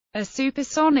A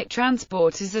supersonic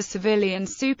transport is a civilian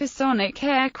supersonic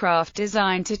aircraft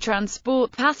designed to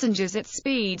transport passengers at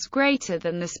speeds greater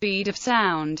than the speed of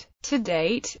sound. To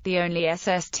date, the only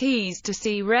SSTs to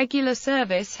see regular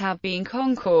service have been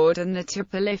Concorde and the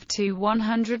Tupolev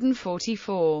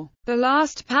Tu-144. The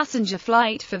last passenger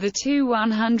flight for the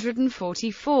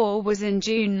Tu-144 was in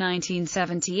June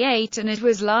 1978 and it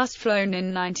was last flown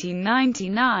in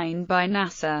 1999 by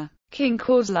NASA.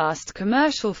 Concorde's last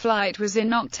commercial flight was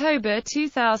in October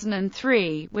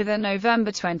 2003, with a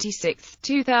November 26,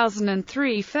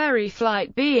 2003 ferry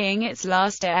flight being its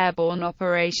last airborne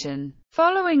operation.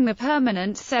 Following the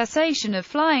permanent cessation of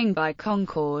flying by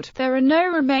Concorde, there are no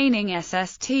remaining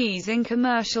SSTs in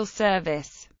commercial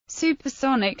service.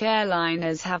 Supersonic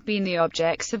airliners have been the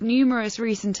objects of numerous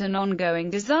recent and ongoing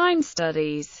design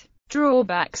studies.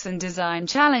 Drawbacks and design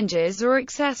challenges are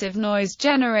excessive noise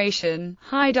generation,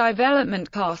 high development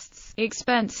costs,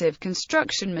 expensive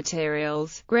construction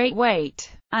materials, great weight,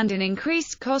 and an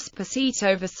increased cost per seat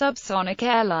over subsonic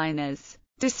airliners.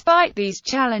 Despite these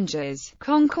challenges,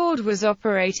 Concorde was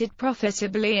operated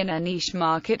profitably in a niche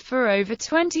market for over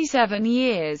 27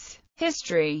 years.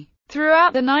 History.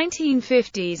 Throughout the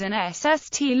 1950s an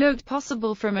SST looked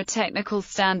possible from a technical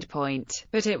standpoint,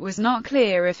 but it was not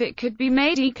clear if it could be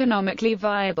made economically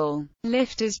viable.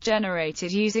 Lift is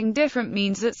generated using different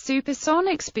means at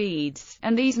supersonic speeds,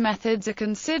 and these methods are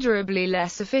considerably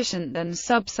less efficient than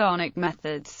subsonic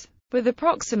methods, with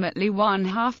approximately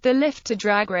one-half the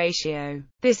lift-to-drag ratio.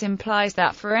 This implies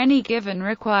that for any given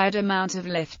required amount of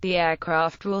lift the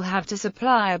aircraft will have to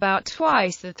supply about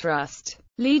twice the thrust,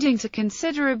 leading to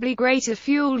considerably greater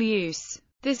fuel use.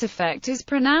 This effect is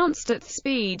pronounced at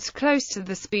speeds close to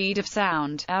the speed of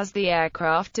sound, as the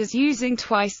aircraft is using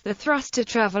twice the thrust to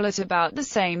travel at about the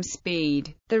same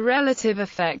speed. The relative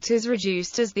effect is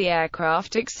reduced as the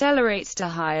aircraft accelerates to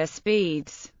higher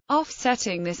speeds.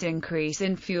 Offsetting this increase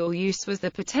in fuel use was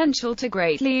the potential to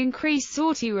greatly increase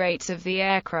sortie rates of the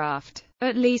aircraft,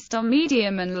 at least on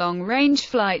medium and long-range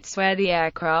flights where the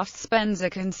aircraft spends a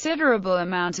considerable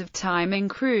amount of time in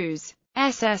cruise.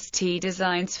 SST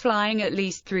designs flying at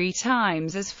least 3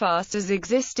 times as fast as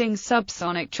existing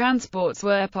subsonic transports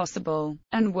were possible,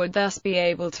 and would thus be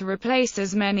able to replace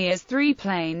as many as 3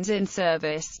 planes in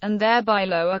service, and thereby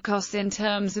lower costs in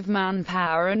terms of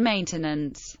manpower and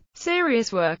maintenance.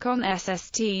 Serious work on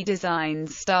SST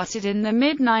designs started in the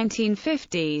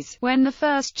mid-1950s, when the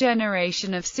first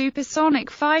generation of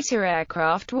supersonic fighter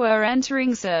aircraft were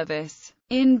entering service.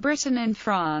 In Britain and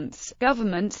France,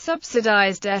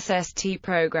 government-subsidized SST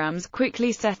programs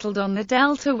quickly settled on the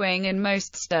Delta wing in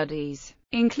most studies,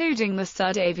 including the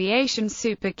Sud Aviation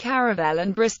Super Caravelle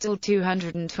and Bristol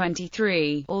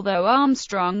 223, although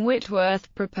Armstrong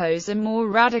Whitworth proposed a more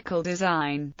radical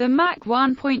design, the Mach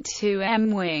 1.2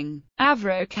 M wing.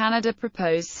 Avro Canada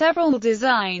proposed several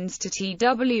designs to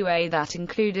TWA that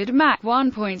included Mach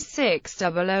 1.6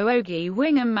 OOG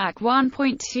wing and Mach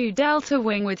 1.2 Delta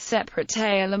wing with separate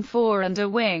tail and fore-under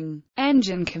wing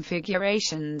engine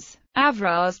configurations.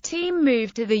 Avra's team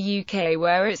moved to the UK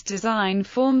where its design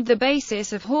formed the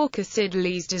basis of Hawker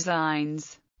Siddeley's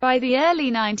designs. By the early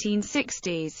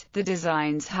 1960s, the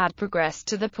designs had progressed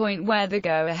to the point where the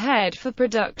go-ahead for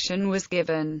production was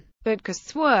given, but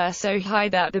costs were so high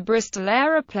that the Bristol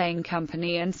Aeroplane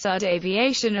Company and Sud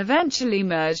Aviation eventually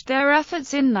merged their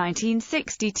efforts in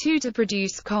 1962 to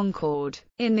produce Concorde.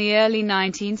 In the early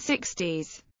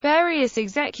 1960s, various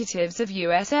executives of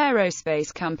U.S.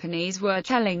 aerospace companies were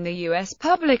telling the U.S.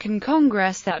 public and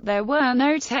Congress that there were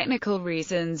no technical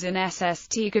reasons an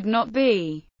SST could not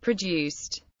be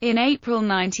produced. In April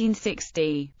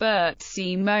 1960, Bert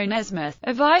C. Monesmith,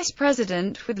 a vice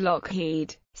president with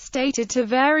Lockheed, stated to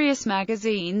various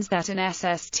magazines that an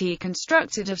SST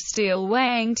constructed of steel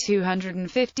weighing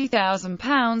 250,000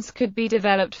 pounds could be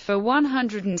developed for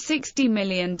 $160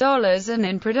 million and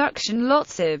in production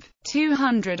lots of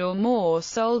 200 or more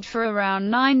sold for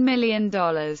around $9 million.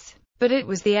 But it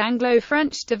was the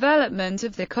Anglo-French development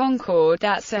of the Concorde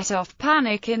that set off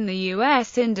panic in the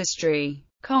U.S. industry.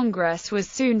 Congress was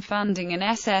soon funding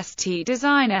an SST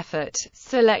design effort,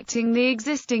 selecting the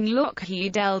existing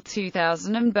Lockheed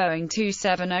L-2000 and Boeing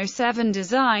 2707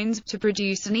 designs to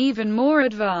produce an even more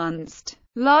advanced,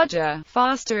 larger,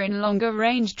 faster and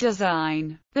longer-range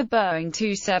design. The Boeing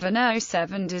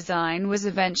 2707 design was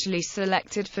eventually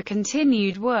selected for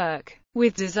continued work,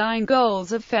 with design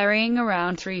goals of ferrying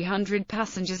around 300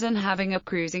 passengers and having a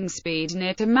cruising speed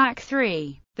near to Mach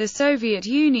 3. the Soviet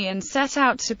Union set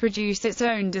out to produce its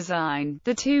own design,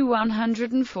 the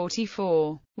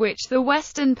Tu-144, which the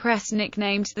Western press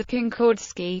nicknamed the Concorde.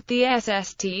 The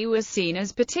SST was seen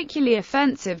as particularly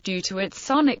offensive due to its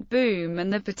sonic boom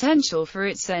and the potential for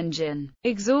its engine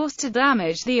exhaust to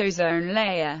damage the ozone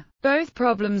layer. Both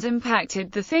problems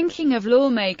impacted the thinking of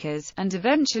lawmakers, and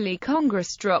eventually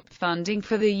Congress dropped funding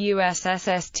for the U.S.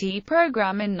 SST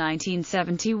program in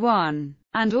 1971,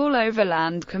 and all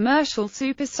overland commercial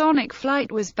supersonic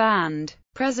flight was banned.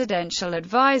 Presidential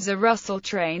advisor Russell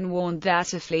Train warned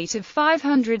that a fleet of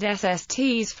 500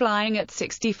 SSTs flying at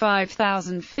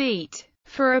 65,000 feet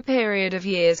for a period of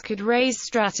years could raise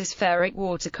stratospheric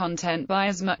water content by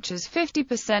as much as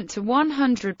 50% to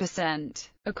 100%.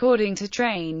 According to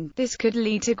Train, this could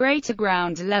lead to greater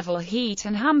ground-level heat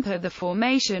and hamper the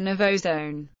formation of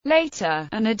ozone. Later,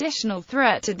 an additional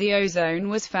threat to the ozone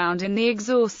was found in the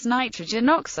exhaust nitrogen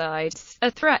oxides,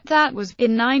 a threat that was,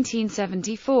 in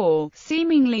 1974,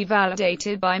 seemingly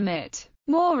validated by MIT.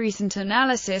 More recent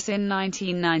analysis in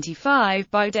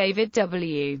 1995 by David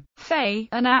W. Fay,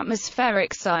 an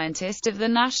atmospheric scientist of the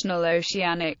National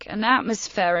Oceanic and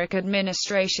Atmospheric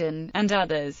Administration, and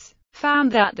others,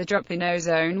 found that the drop in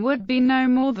ozone would be no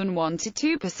more than 1 to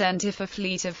 2% if a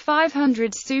fleet of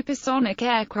 500 supersonic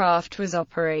aircraft was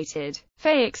operated.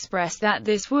 Fay expressed that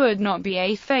this would not be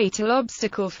a fatal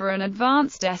obstacle for an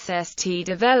advanced SST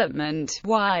development,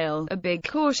 while a big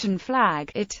caution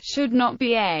flag, it should not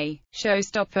be a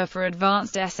showstopper for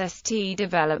advanced SST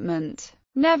development.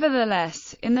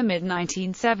 Nevertheless, in the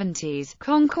mid-1970s,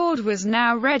 Concorde was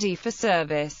now ready for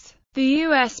service. The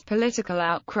U.S. political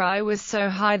outcry was so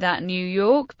high that New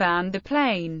York banned the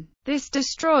plane. This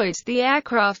destroyed the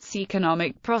aircraft's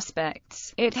economic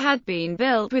prospects. It had been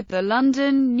built with the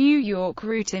London-New York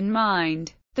route in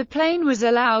mind. The plane was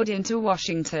allowed into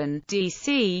Washington,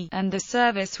 D.C., and the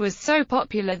service was so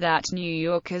popular that New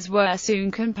Yorkers were soon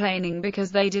complaining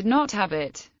because they did not have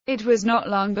it. It was not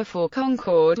long before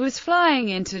Concorde was flying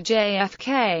into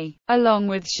JFK. Along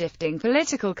with shifting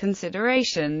political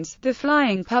considerations, the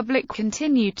flying public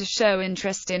continued to show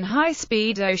interest in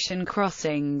high-speed ocean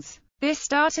crossings. This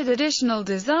started additional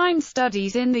design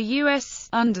studies in the U.S.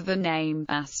 under the name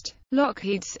AST.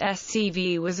 Lockheed's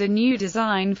SCV was a new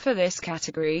design for this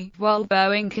category, while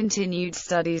Boeing continued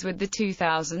studies with the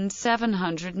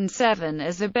 2707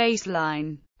 as a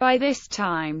baseline. By this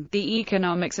time, the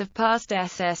economics of past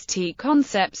SST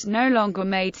concepts no longer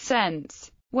made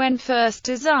sense. When first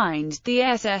designed, the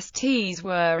SSTs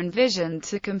were envisioned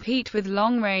to compete with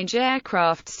long-range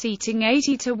aircraft seating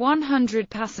 80 to 100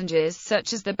 passengers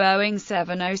such as the Boeing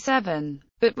 707,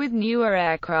 but with newer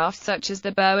aircraft such as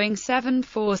the Boeing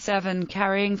 747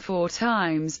 carrying 4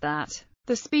 times that.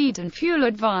 The speed and fuel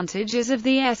advantages of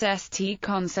the SST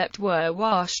concept were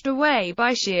washed away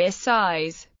by sheer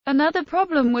size. Another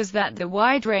problem was that the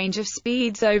wide range of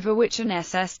speeds over which an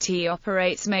SST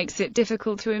operates makes it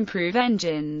difficult to improve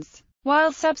engines.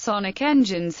 While subsonic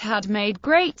engines had made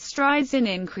great strides in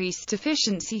increased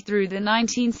efficiency through the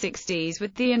 1960s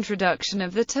with the introduction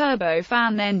of the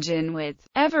turbofan engine with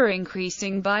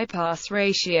ever-increasing bypass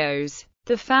ratios,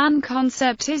 the fan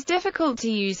concept is difficult to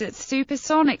use at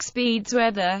supersonic speeds where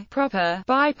the proper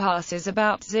bypass is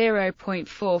about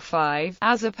 0.45,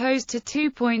 as opposed to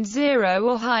 2.0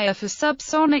 or higher for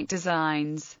subsonic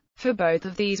designs. For both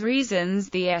of these reasons,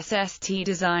 the SST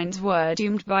designs were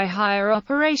doomed by higher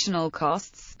operational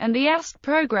costs, and the AST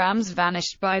programs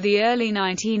vanished by the early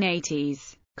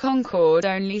 1980s. Concorde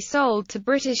only sold to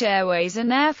British Airways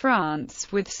and Air France,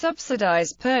 with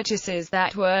subsidized purchases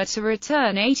that were to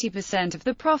return 80% of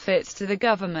the profits to the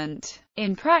government.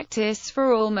 In practice,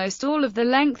 for almost all of the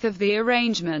length of the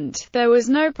arrangement, there was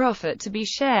no profit to be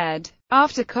shared.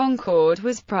 After Concorde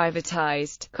was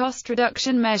privatized, cost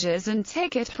reduction measures and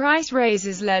ticket price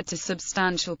raises led to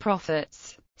substantial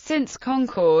profits. Since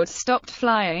Concorde stopped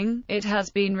flying, it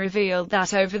has been revealed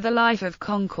that over the life of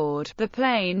Concorde, the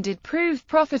plane did prove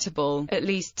profitable, at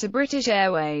least to British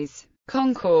Airways.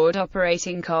 Concorde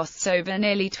operating costs over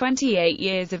nearly 28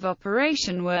 years of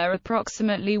operation were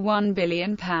approximately £1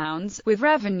 billion, with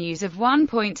revenues of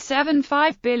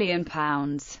 £1.75 billion.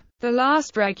 The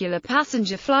last regular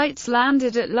passenger flights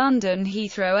landed at London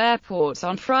Heathrow Airport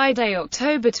on Friday,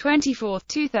 October 24,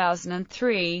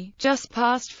 2003, just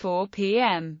past 4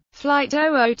 p.m. Flight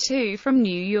 002 from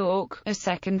New York, a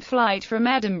second flight from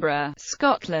Edinburgh,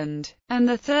 Scotland, and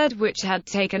the third which had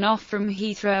taken off from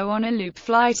Heathrow on a loop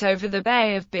flight over the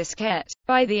Bay of Biscay.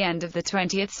 By the end of the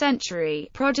 20th century,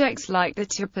 projects like the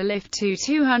Tupolev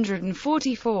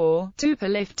Tu-244,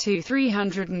 Tupolev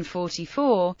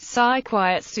Tu-344,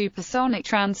 Quiet Supersonic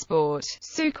Transport,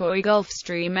 Sukhoi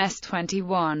Gulfstream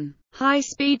S-21,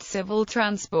 high-speed civil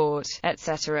transport,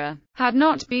 etc., had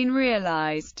not been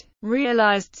realized.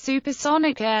 Realized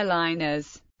supersonic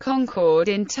airliners. Concorde.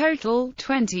 In total,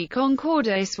 20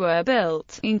 Concordes were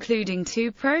built, including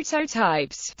 2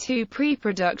 prototypes, 2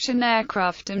 pre-production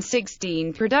aircraft and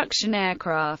 16 production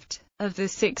aircraft. Of the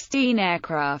 16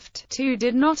 aircraft, 2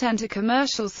 did not enter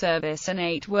commercial service and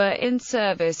 8 were in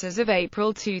service as of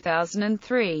April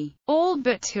 2003. All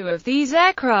but 2 of these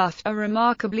aircraft, a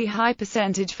remarkably high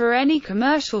percentage for any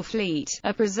commercial fleet,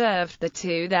 are preserved. The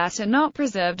 2 that are not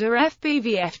preserved are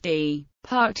FBVFD,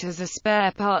 parked as a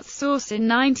spare parts source in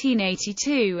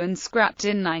 1982 and scrapped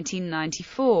in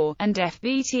 1994, and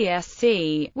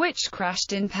FBTSC, which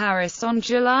crashed in Paris on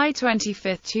July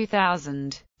 25,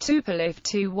 2000. Tupolev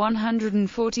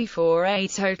Tu-144. A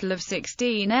total of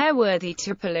 16 airworthy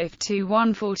Tupolev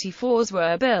Tu-144s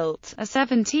were built. A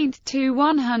 17th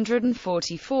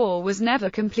Tu-144 was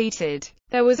never completed.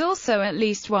 There was also at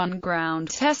least 1 ground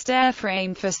test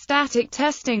airframe for static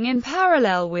testing in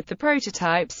parallel with the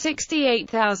prototype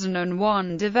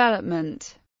 68001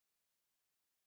 development.